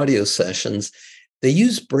paraliminal audio sessions, they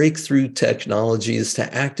use breakthrough technologies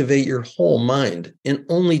to activate your whole mind in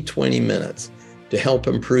only 20 minutes to help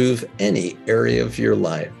improve any area of your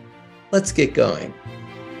life. Let's get going.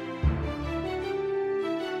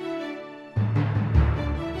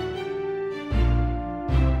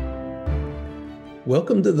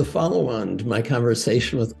 Welcome to the follow-on to my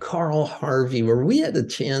conversation with Carl Harvey, where we had a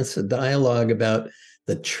chance to dialogue about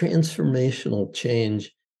the transformational change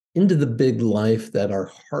into the big life that our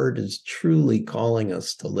heart is truly calling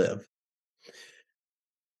us to live.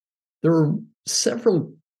 There were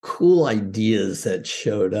several cool ideas that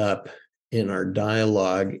showed up in our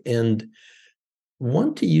dialogue, and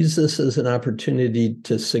want to use this as an opportunity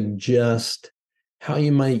to suggest how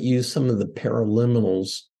you might use some of the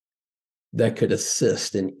paraliminals that could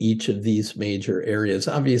assist in each of these major areas.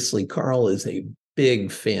 Obviously, Carl is a big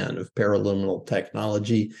fan of paraliminal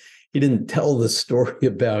technology. He didn't tell the story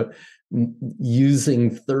about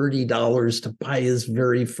using $30 to buy his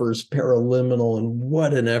very first paraliminal and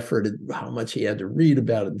what an effort, how much he had to read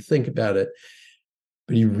about it and think about it.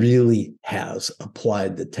 But he really has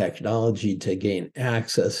applied the technology to gain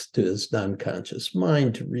access to his non-conscious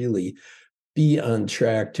mind, to really be on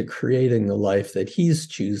track to creating the life that he's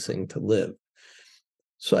choosing to live.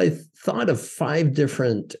 So I thought of 5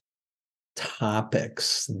 different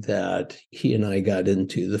topics that he and I got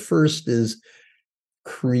into. The first is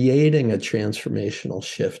creating a transformational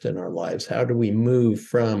shift in our lives? How do we move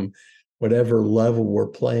from whatever level we're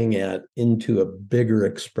playing at into a bigger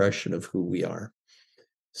expression of who we are?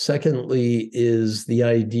 Secondly, is the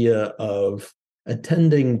idea of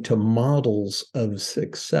attending to models of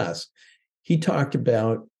success. He talked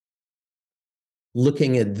about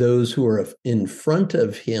looking at those who are in front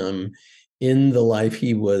of him in the life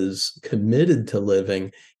he was committed to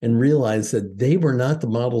living and realized that they were not the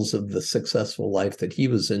models of the successful life that he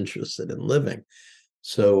was interested in living.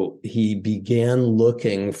 So he began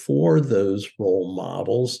looking for those role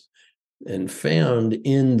models and found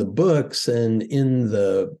in the books and in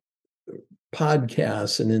the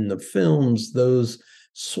podcasts and in the films those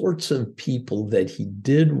sorts of people that he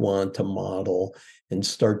did want to model and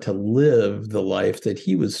start to live the life that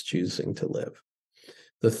he was choosing to live.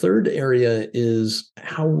 The third area is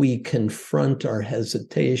how we confront our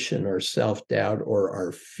hesitation, our self-doubt, or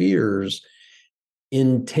our fears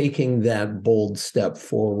in taking that bold step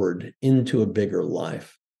forward into a bigger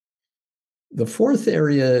life. The fourth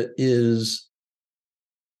area is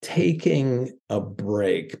taking a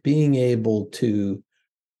break, being able to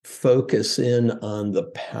focus in on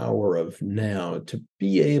the power of now, to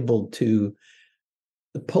be able to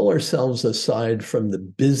pull ourselves aside from the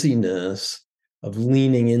busyness of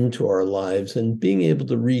leaning into our lives and being able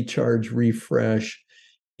to recharge, refresh,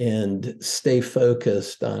 and stay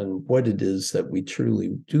focused on what it is that we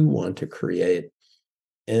truly do want to create.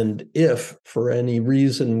 And if for any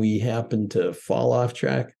reason we happen to fall off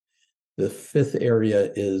track, the fifth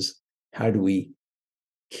area is how do we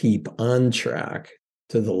keep on track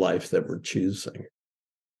to the life that we're choosing?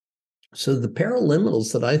 So the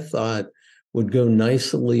paraliminals that I thought would go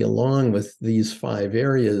nicely along with these 5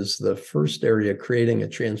 areas, the first area, creating a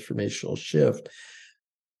transformational shift,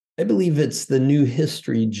 I believe it's the new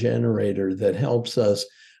history generator that helps us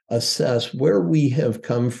assess where we have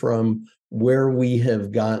come from, where we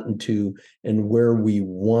have gotten to, and where we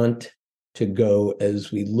want to go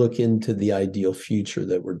as we look into the ideal future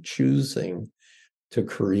that we're choosing to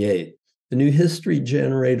create. The new history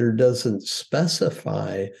generator doesn't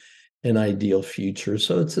specify an ideal future,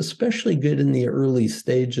 so it's especially good in the early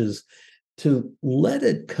stages to let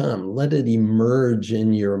it come, let it emerge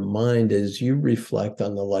in your mind as you reflect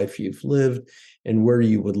on the life you've lived and where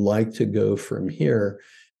you would like to go from here.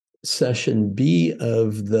 Session B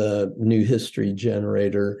of the new history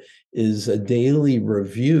generator is a daily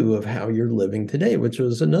review of how you're living today, which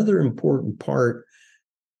was another important part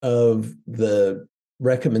of the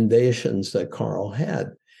recommendations that Carl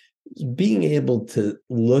had. Being able to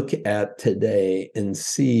look at today and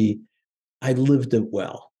see, I lived it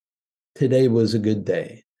well. Today was a good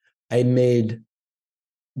day. I made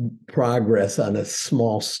progress on a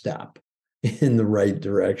small step in the right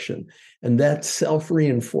direction. And that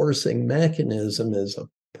self-reinforcing mechanism is a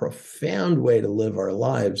profound way to live our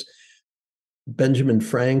lives. Benjamin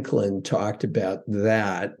Franklin talked about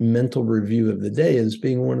that mental review of the day as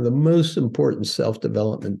being one of the most important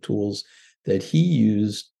self-development tools that he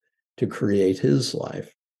used to create his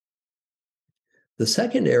life. The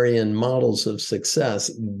second area in models of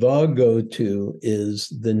success, the go-to, is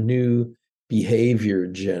the new behavior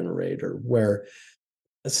generator, where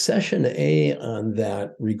session A on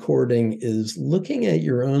that recording is looking at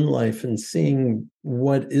your own life and seeing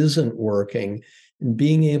what isn't working and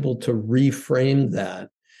being able to reframe that.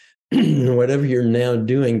 Whatever you're now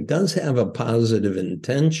doing does have a positive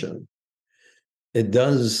intention. It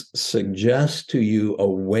does suggest to you a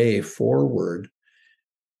way forward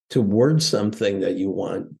towards something that you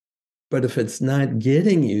want. But if it's not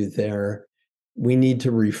getting you there, we need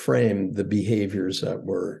to reframe the behaviors that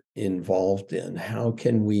we're involved in. How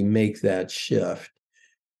can we make that shift?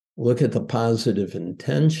 Look at the positive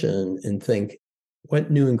intention and think,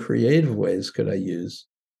 what new and creative ways could I use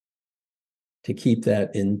to keep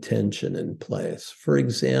that intention in place? For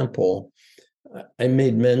example, I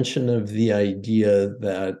made mention of the idea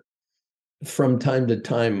that from time to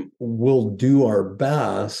time, we'll do our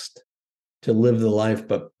best to live the life,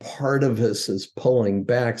 but part of us is pulling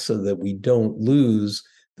back so that we don't lose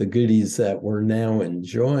the goodies that we're now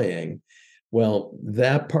enjoying. Well,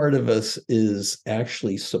 that part of us is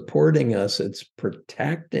actually supporting us. It's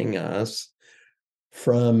protecting us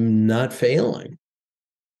from not failing.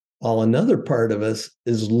 While another part of us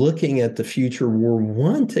is looking at the future we're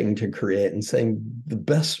wanting to create and saying the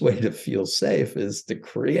best way to feel safe is to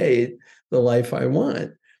create the life I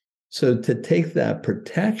want. So to take that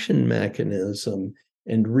protection mechanism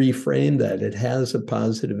and reframe that, it has a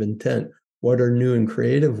positive intent. What are new and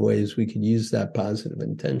creative ways we could use that positive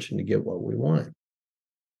intention to get what we want?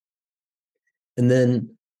 And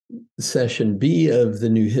then session B of the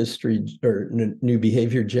new history or new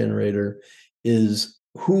behavior generator is,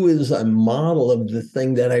 who is a model of the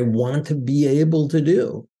thing that I want to be able to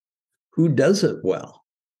do? Who does it well?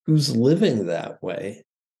 Who's living that way?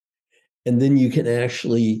 And then you can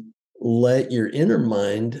actually let your inner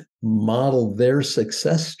mind model their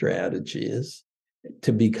success strategies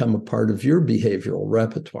to become a part of your behavioral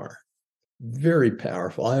repertoire. Very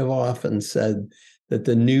powerful. I've often said that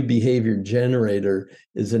the new behavior generator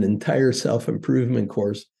is an entire self-improvement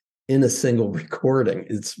course in a single recording.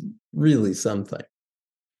 It's really something.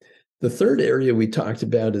 The third area we talked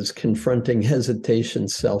about is confronting hesitation,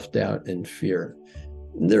 self-doubt, and fear.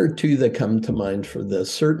 There are two that come to mind for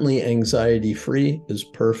this. Certainly, anxiety-free is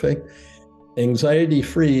perfect.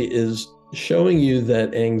 Anxiety-free is showing you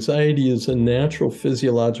that anxiety is a natural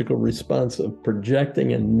physiological response of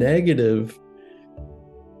projecting a negative,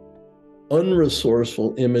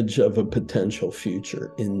 unresourceful image of a potential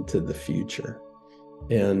future into the future.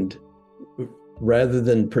 And rather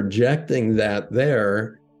than projecting that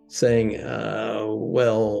there, saying,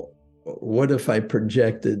 well, what if I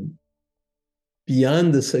projected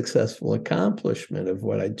beyond the successful accomplishment of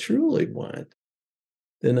what I truly want?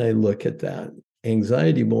 Then I look at that.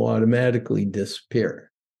 Anxiety will automatically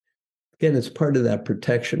disappear. Again, it's part of that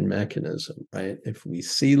protection mechanism, right? If we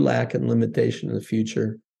see lack and limitation in the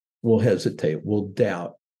future, we'll hesitate, we'll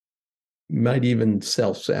doubt, might even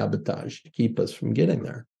self-sabotage to keep us from getting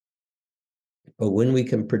there. But when we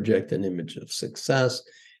can project an image of success,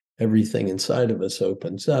 everything inside of us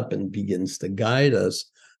opens up and begins to guide us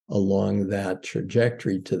along that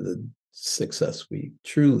trajectory to the success we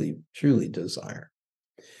truly, truly desire.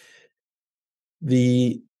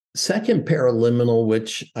 The second paraliminal,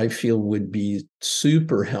 which I feel would be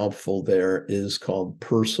super helpful there, is called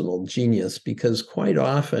personal genius, because quite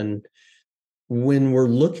often when we're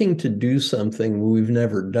looking to do something we've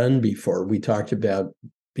never done before, we talked about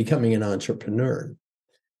becoming an entrepreneur.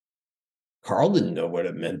 Carl didn't know what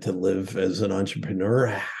it meant to live as an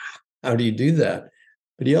entrepreneur. How do you do that?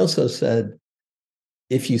 But he also said,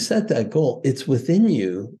 if you set that goal, it's within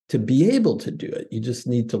you to be able to do it. You just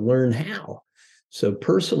need to learn how. So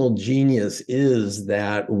personal genius is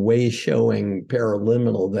that way-showing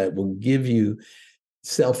paraliminal that will give you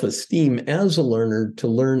self-esteem as a learner to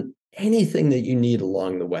learn anything that you need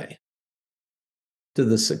along the way to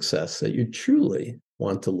the success that you truly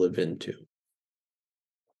want to live into.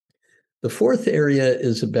 The fourth area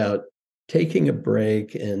is about taking a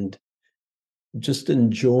break and just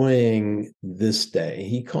enjoying this day.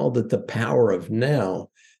 He called it the power of now.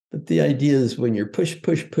 But the idea is when you're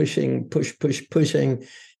pushing,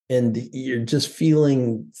 and you're just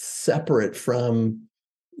feeling separate from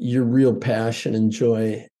your real passion and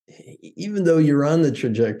joy, even though you're on the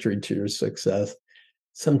trajectory to your success,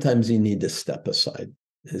 sometimes you need to step aside.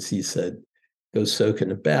 As he said, go soak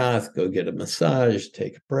in a bath, go get a massage,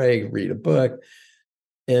 take a break, read a book.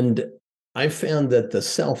 And I found that the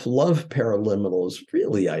self-love paraliminal is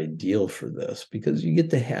really ideal for this, because you get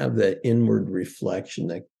to have that inward reflection,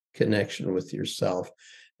 that connection with yourself,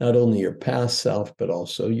 not only your past self, but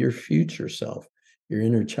also your future self, your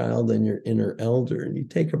inner child and your inner elder. And you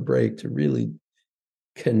take a break to really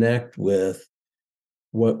connect with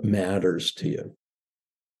what matters to you.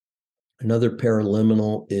 Another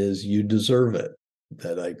paraliminal is You Deserve It,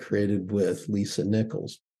 that I created with Lisa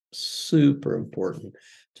Nichols. Super important,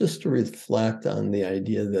 just to reflect on the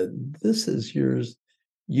idea that this is yours.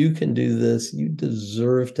 You can do this. You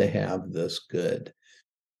deserve to have this good.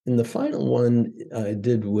 And the final one I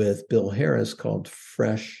did with Bill Harris called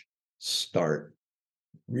Fresh Start.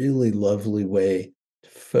 Really lovely way to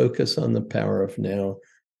focus on the power of now.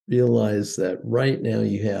 Realize that right now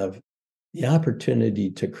you have the opportunity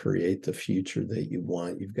to create the future that you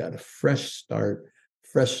want. You've got a fresh start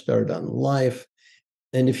on life.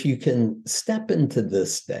 And if you can step into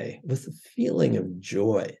this day with a feeling of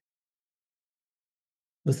joy,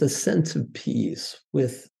 with a sense of peace,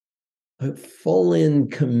 with a full-in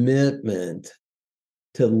commitment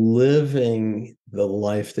to living the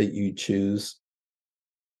life that you choose,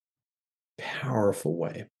 powerful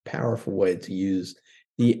way to use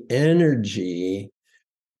the energy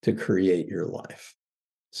to create your life.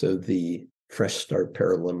 So the Fresh Start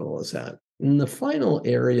paraliminal is that. And the final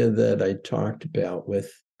area that I talked about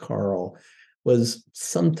with Carl was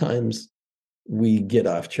sometimes we get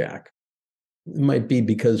off track. It might be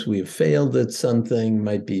because we've failed at something,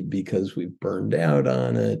 might be because we've burned out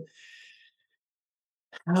on it.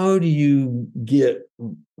 How do you get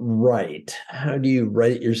right? How do you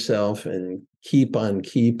right yourself and keep on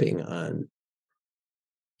keeping on?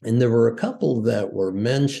 And there were a couple that were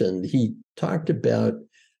mentioned. He talked about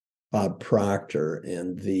Bob Proctor,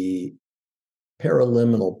 and the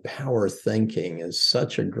paraliminal power thinking is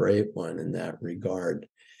such a great one in that regard.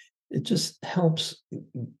 It just helps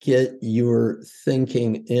get your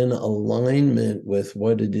thinking in alignment with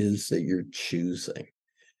what it is that you're choosing.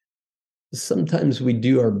 Sometimes we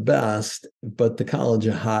do our best, but the college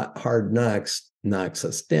of hard knocks knocks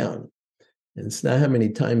us down. And it's not how many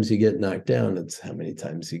times you get knocked down, it's how many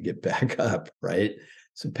times you get back up, right?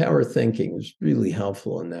 So power thinking is really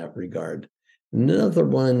helpful in that regard. Another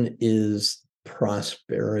one is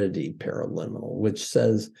prosperity paraliminal, which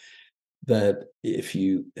says that if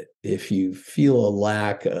you feel a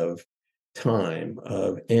lack of time,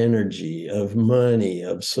 of energy, of money,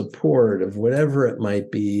 of support, of whatever it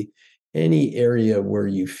might be, any area where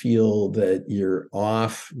you feel that you're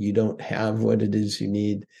off, you don't have what it is you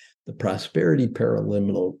need, the prosperity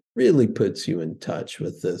paraliminal really puts you in touch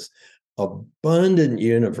with this abundant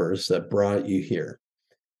universe that brought you here.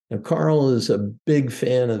 Now, Carl is a big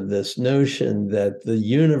fan of this notion that the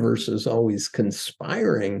universe is always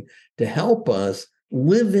conspiring to help us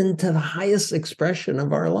live into the highest expression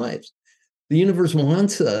of our lives. The universe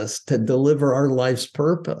wants us to deliver our life's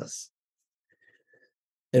purpose.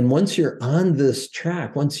 And once you're on this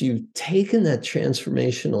track, once you've taken that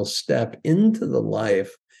transformational step into the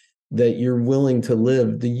life that you're willing to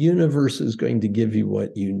live, the universe is going to give you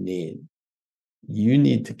what you need. You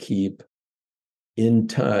need to keep in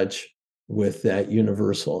touch with that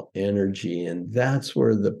universal energy. And that's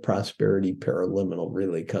where the prosperity paraliminal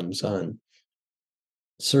really comes on.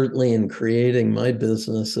 Certainly in creating my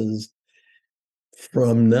businesses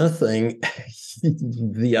from nothing,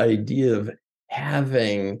 the idea of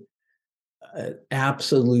having an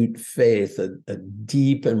absolute faith, a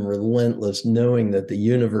deep and relentless knowing that the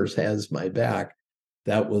universe has my back,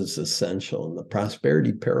 that was essential. And the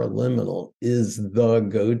prosperity paraliminal is the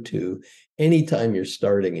go-to anytime you're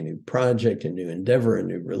starting a new project, a new endeavor, a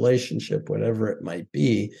new relationship, whatever it might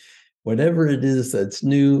be, whatever it is that's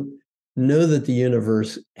new, know that the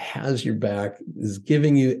universe has your back, is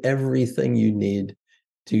giving you everything you need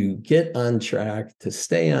to get on track, to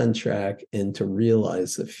stay on track, and to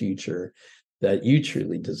realize the future that you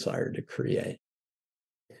truly desire to create.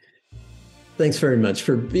 Thanks very much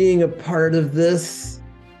for being a part of this.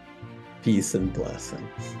 Peace and blessings.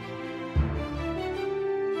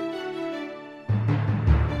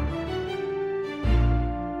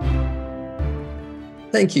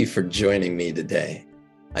 Thank you for joining me today.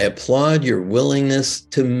 I applaud your willingness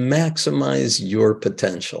to maximize your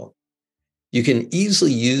potential. You can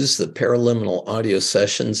easily use the paraliminal audio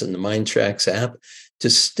sessions in the MINDTRX app to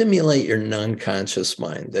stimulate your non-conscious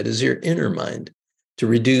mind, that is your inner mind, to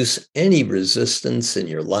reduce any resistance in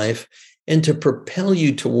your life and to propel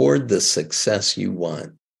you toward the success you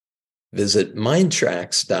want. Visit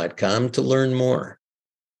MINDTRX.com to learn more.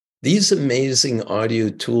 These amazing audio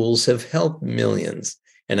tools have helped millions,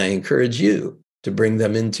 and I encourage you to bring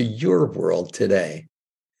them into your world today.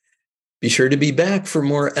 Be sure to be back for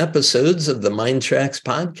more episodes of the MINDTRX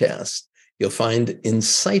podcast. You'll find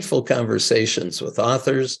insightful conversations with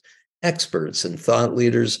authors, experts, and thought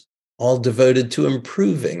leaders, all devoted to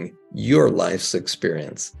improving your life's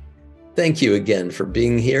experience. Thank you again for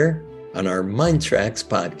being here on our MINDTRX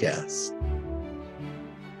podcast.